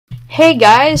Hey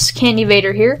guys, Candy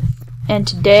Vader here, and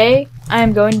today I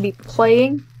am going to be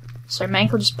playing. Sorry, my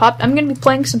ankle just popped. I'm going to be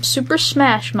playing some Super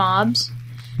Smash mobs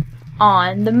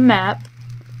on the map.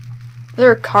 There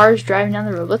are cars driving down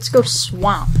the road. Let's go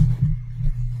swamp.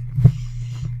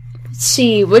 Let's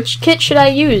see, which kit should I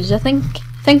use? I think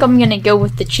I'm going to go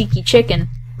with the Cheeky Chicken.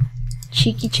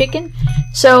 Cheeky Chicken?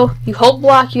 So, you hold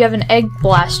block, you have an egg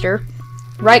blaster.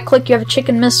 Right click, you have a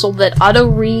chicken missile that auto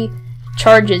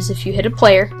recharges if you hit a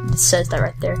player. It says that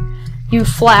right there. You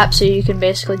flap, so you can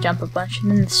basically jump a bunch.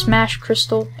 And then the Smash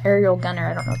Crystal Aerial Gunner,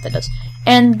 I don't know what that does.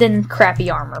 And then crappy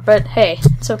armor, but hey,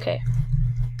 it's okay.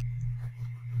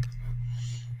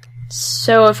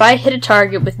 So if I hit a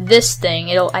target with this thing,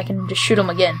 I can just shoot him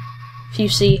again. If you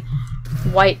see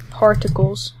white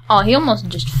particles. Oh, he almost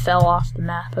just fell off the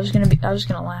map. I was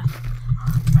gonna laugh.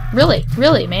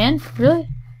 Really, man? Really?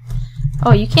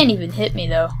 Oh, you can't even hit me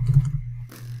though.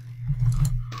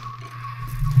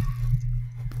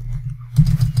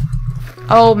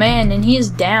 Oh man, and he is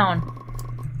down.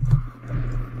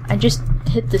 I just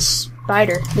hit the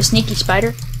spider, the sneaky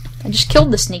spider. I just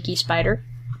killed the sneaky spider.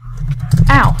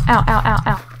 Ow, ow, ow, ow,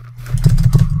 ow.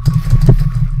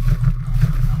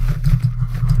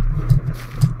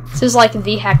 This is like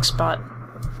the hack spot.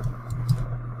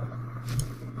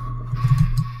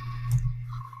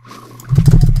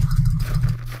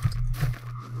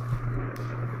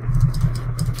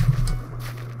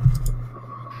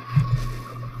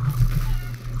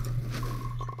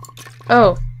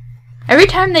 Oh. Every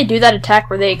time they do that attack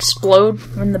where they explode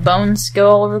when the bones go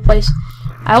all over the place,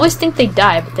 I always think they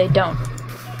die, but they don't.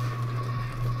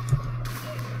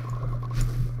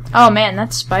 Oh man,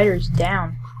 that spider's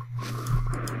down.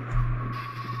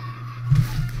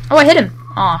 Oh, I hit him!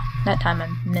 Aw, that time I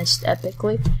missed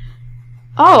epically.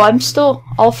 Oh, I'm still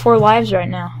all 4 lives right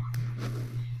now.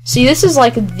 See, this is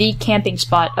like the camping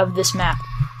spot of this map.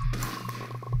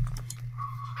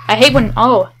 I hate when...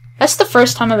 Oh, that's the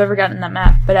first time I've ever gotten that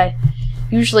map, but I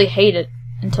usually hate it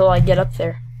until I get up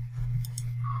there.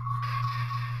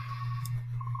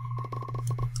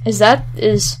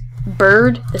 Is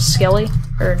Bird the Skelly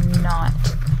or not?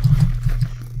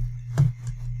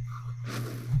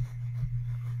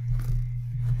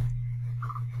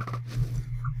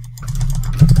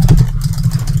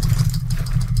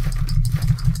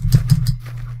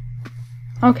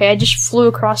 Okay, I just flew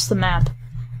across the map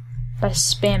by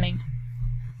spamming.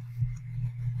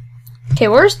 Okay,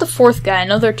 where's the 4th guy? I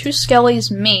know there are 2 Skellies,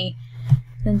 me,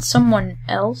 then someone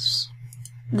else.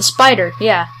 The spider,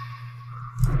 yeah.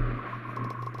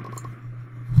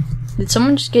 Did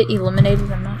someone just get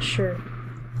eliminated? I'm not sure.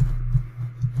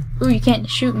 Ooh, you can't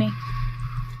shoot me.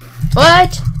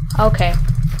 What? Okay.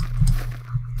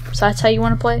 So that's how you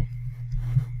want to play?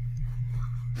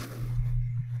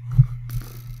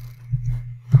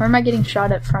 Where am I getting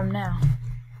shot at from now?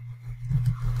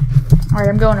 Alright,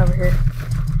 I'm going over here.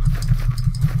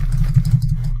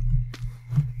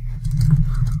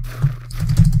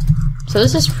 So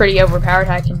this is pretty overpowered.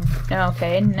 I can...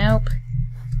 Okay, nope.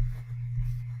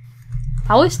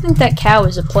 I always think that cow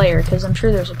is a player, because I'm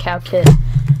sure there's a cow kit.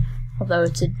 Although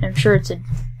I'm sure it's a...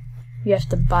 You have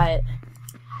to buy it.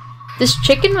 This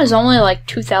chicken was only like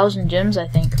 2,000 gems, I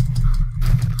think.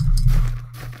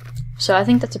 So I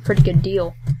think that's a pretty good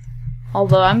deal.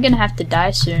 Although I'm gonna have to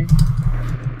die soon.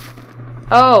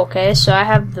 Oh, okay, so I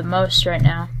have the most right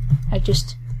now. I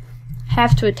just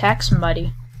have to attack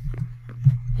somebody.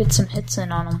 Get some hits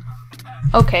in on them.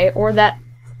 Okay, or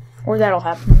that'll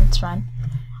happen. That's fine.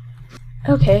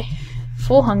 Okay,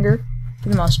 full hunger for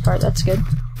the most part. That's good.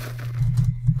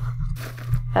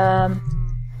 I'm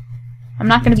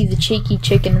not gonna be the cheeky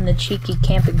chicken in the cheeky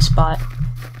camping spot,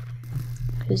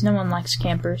 because no one likes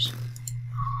campers.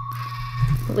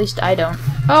 At least I don't.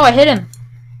 Oh, I hit him.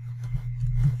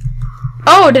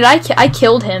 Oh, did I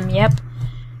killed him? Yep.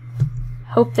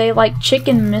 Hope they like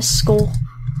chicken, Miss Skull.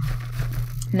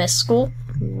 Miss Skull?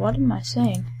 What am I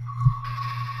saying?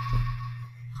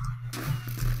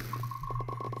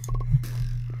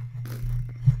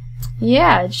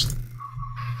 Yeah, just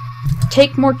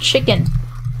take more chicken.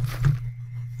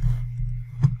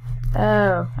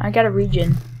 Oh, I got a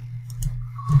regen.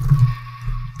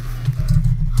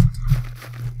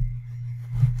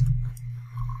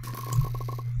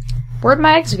 Where'd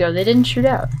my eggs go? They didn't shoot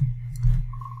out.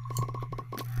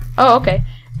 Oh, okay.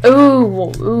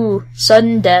 Ooh,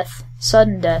 sudden death.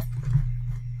 Sudden death.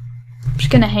 I'm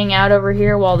just gonna hang out over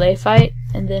here while they fight,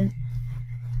 and then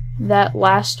that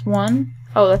last one.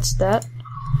 Oh, that's that.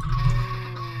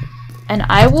 And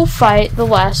I will fight the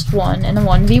last one in a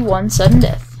 1v1 sudden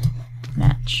death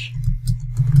match.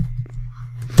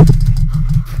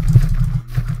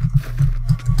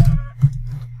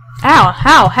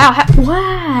 How?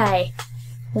 Why?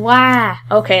 Why?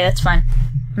 Okay, that's fine.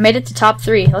 I made it to top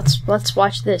 3. Let's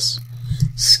watch this.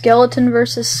 Skeleton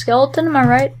versus skeleton, am I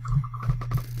right?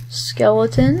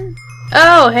 Skeleton.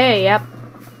 Oh, hey, yep.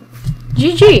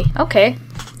 GG. Okay.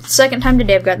 Second time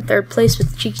today I've gotten 3rd place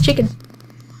with Cheeky Chicken.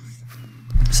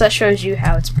 So that shows you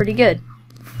how it's pretty good.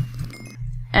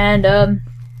 And,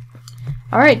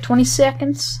 alright, 20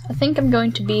 seconds. I think I'm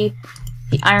going to be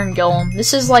the Iron Golem.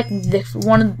 This is like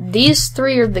one of these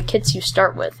 3 are the kits you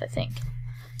start with, I think.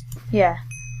 Yeah.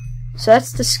 So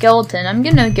that's the skeleton. I'm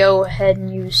gonna go ahead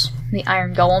and use the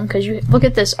Iron Golem because you look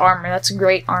at this armor. That's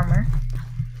great armor.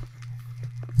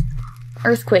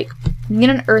 Earthquake. You get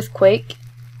an earthquake.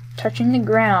 Touching the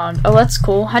ground. Oh, that's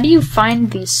cool. How do you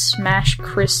find these smash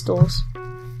crystals?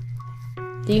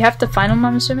 Do you have to find them,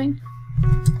 I'm assuming?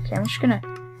 Okay, I'm just gonna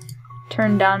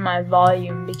turn down my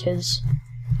volume because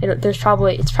it's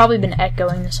probably been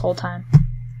echoing this whole time.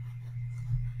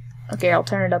 Okay, I'll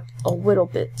turn it up a little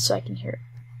bit so I can hear it.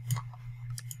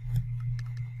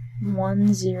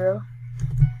 1, 0.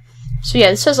 So yeah,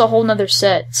 this has a whole nother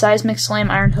set. Seismic Slam,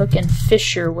 Iron Hook, and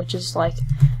Fissure, which is like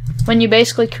when you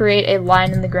basically create a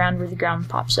line in the ground where the ground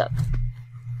pops up.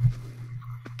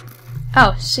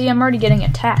 Oh, see, I'm already getting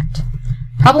attacked.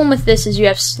 Problem with this is you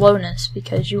have slowness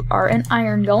because you are an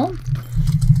Iron Golem.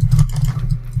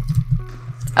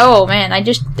 Oh man, I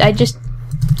just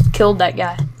killed that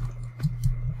guy.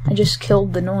 I just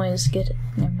killed the noise. Get it?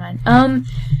 Never mind.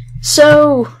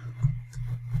 So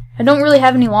I don't really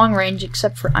have any long range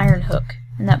except for Iron Hook,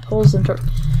 and that pulls them toward.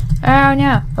 Oh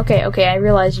no. Okay, I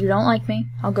realize you don't like me.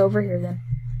 I'll go over here then.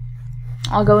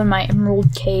 I'll go in my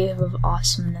Emerald Cave of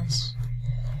Awesomeness.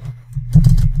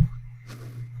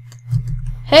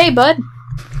 Hey, bud.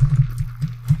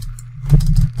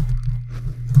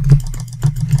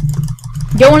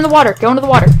 Go into the water. Go into the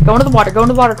water. Go into the water. Go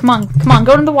into the water. Come on. Come on.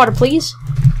 Go into the water, please.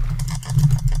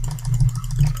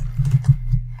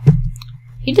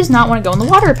 He does not want to go in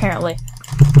the water, apparently.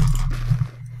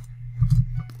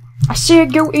 I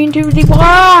said go into the water.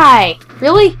 Why?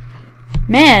 Really?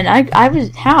 Man, I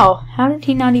was... How? How did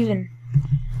he not even...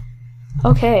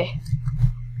 Okay.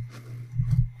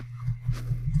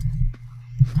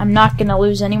 I'm not gonna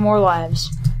lose any more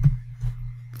lives.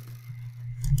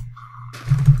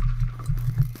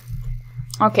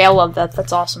 Okay, I love that.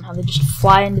 That's awesome how they just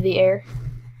fly into the air.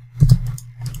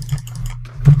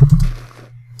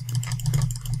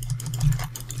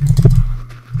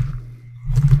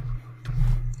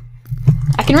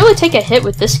 I can really take a hit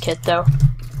with this kit, though.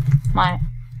 My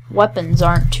weapons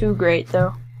aren't too great,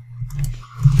 though.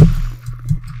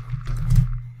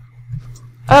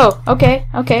 Oh, okay,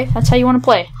 that's how you want to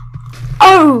play.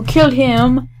 Oh, killed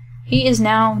him! He is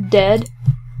now dead.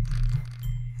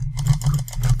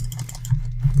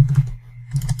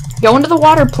 Go into the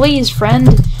water, please, friend.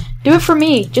 Do it for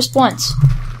me, just once.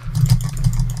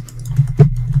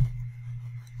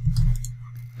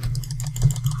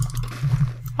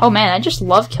 Oh man, I just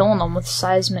love killing them with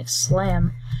Seismic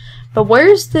Slam. But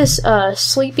where's this,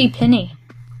 Sleepy Penny?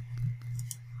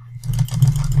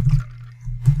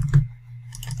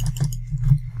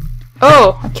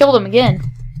 Oh, I killed him again.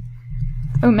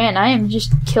 Oh man, I am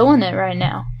just killing it right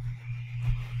now.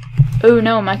 Oh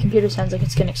no, my computer sounds like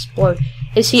it's gonna explode.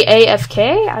 Is he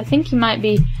AFK? I think he might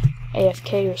be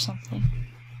AFK or something.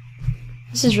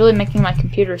 This is really making my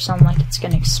computer sound like it's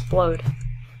gonna explode.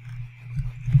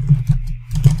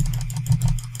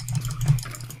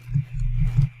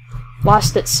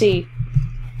 Lost at sea.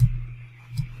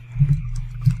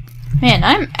 Man,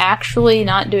 I'm actually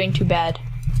not doing too bad.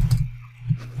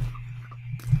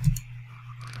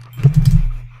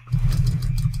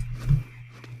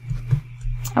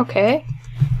 Okay.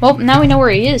 Well, now we know where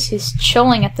he is. He's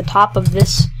chilling at the top of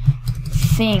this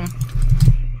thing.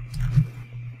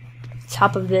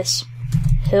 Top of this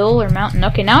hill or mountain.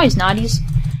 Okay, now he's not. He's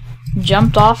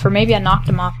jumped off, or maybe I knocked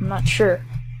him off. I'm not sure.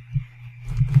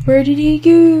 Where did he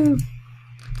go?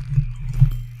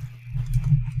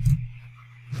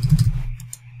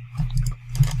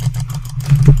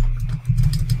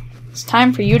 It's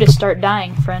time for you to start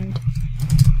dying, friend.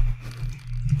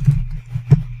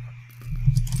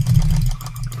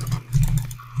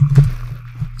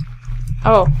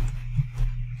 Oh.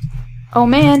 Oh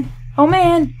man. Oh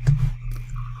man.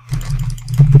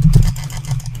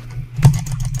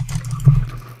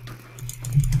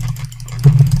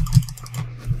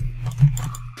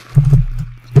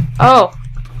 Oh.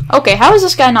 Okay, how is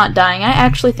this guy not dying? I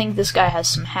actually think this guy has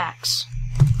some hacks.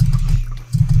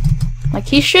 Like,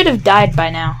 he should have died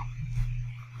by now.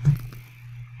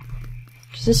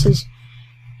 Because this is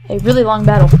a really long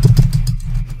battle.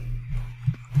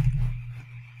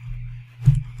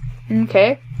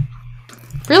 Okay.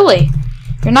 Really?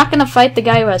 You're not gonna fight the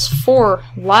guy who has 4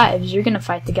 lives. You're gonna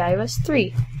fight the guy who has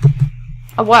 3.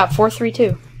 Oh wow,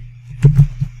 4-3-2.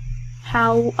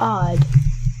 How odd.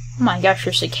 Oh my gosh,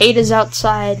 there's cicadas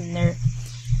outside, and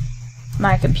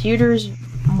my computer's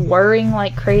whirring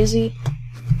like crazy.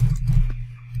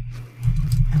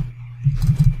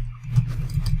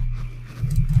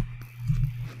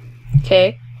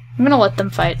 Okay, I'm gonna let them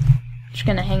fight. Just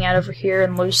gonna hang out over here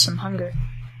and lose some hunger.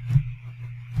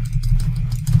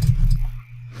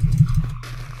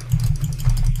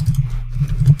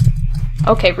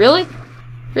 Okay, really?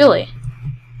 Really?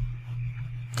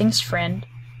 Thanks, friend.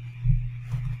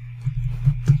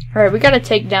 Alright, we gotta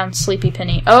take down Sleepy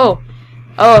Penny. Oh!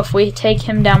 Oh, if we take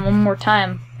him down one more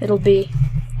time, we'll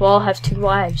all have 2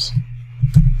 lives.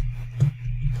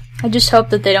 I just hope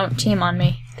that they don't team on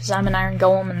me, because I'm an iron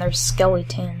golem and they're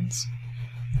skeletons.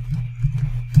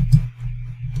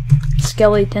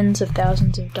 Skeletons of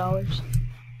thousands of dollars.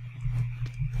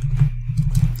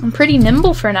 I'm pretty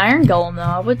nimble for an iron golem,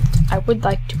 though. I would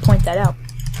like to point that out.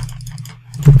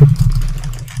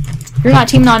 You're not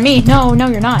teaming on me. No, no,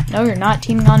 you're not. No, you're not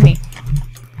teaming on me.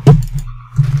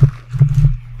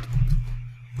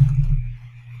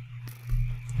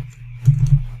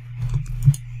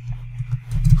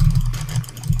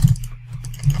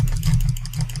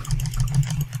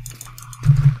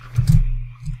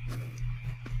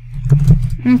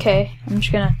 Okay, I'm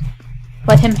just gonna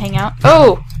let him hang out.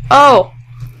 Oh! Oh!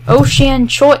 Ocean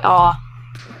Choi. Aw.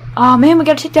 Aw, man, we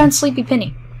gotta take down Sleepy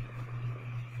Penny.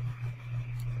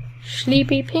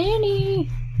 Sleepy Penny.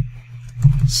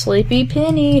 Sleepy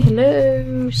Penny.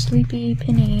 Hello, Sleepy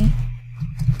Penny.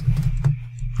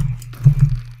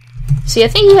 See, I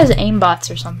think he has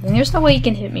aimbots or something. There's no way he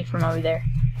can hit me from over there.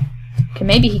 Okay,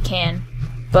 maybe he can.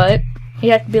 But he'd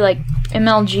have to be like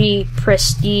MLG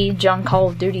Prestige on Call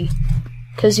of Duty.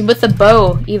 Because with the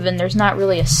bow, even, there's not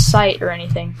really a sight or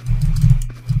anything.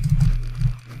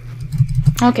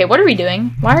 Okay, what are we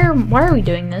doing? Why are we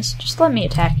doing this? Just let me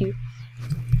attack you.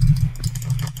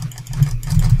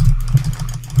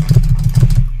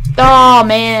 Oh,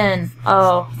 man.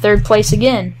 Oh, 3rd place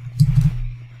again.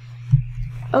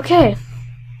 Okay.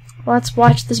 Let's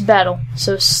watch this battle.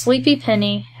 So, Sleepy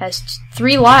Penny has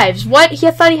 3 lives. What? I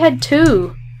thought he had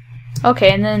 2.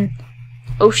 Okay, and then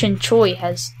Ocean Choi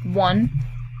has 1.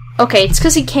 Okay, it's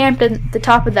because he camped at the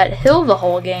top of that hill the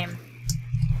whole game.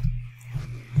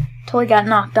 Till he got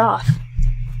knocked off.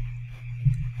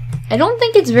 I don't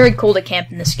think it's very cool to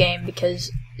camp in this game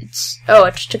because it's... Oh,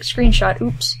 I just took a screenshot.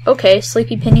 Oops. Okay,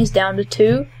 Sleepy Penny's down to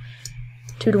 2.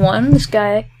 2-1. This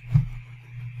guy...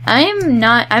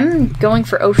 I'm going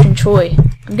for Ocean Choi.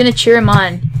 I'm gonna cheer him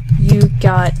on. You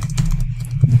got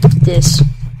this.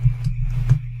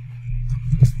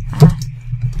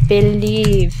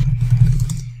 Believe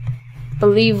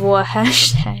what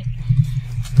hashtag.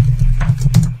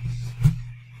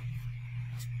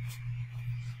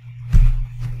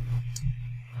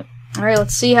 Alright,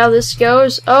 let's see how this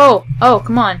goes. Oh,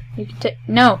 come on. You can take...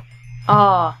 No.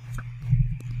 Ah.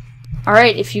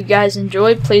 Alright, if you guys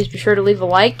enjoyed, please be sure to leave a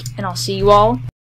like, and I'll see you all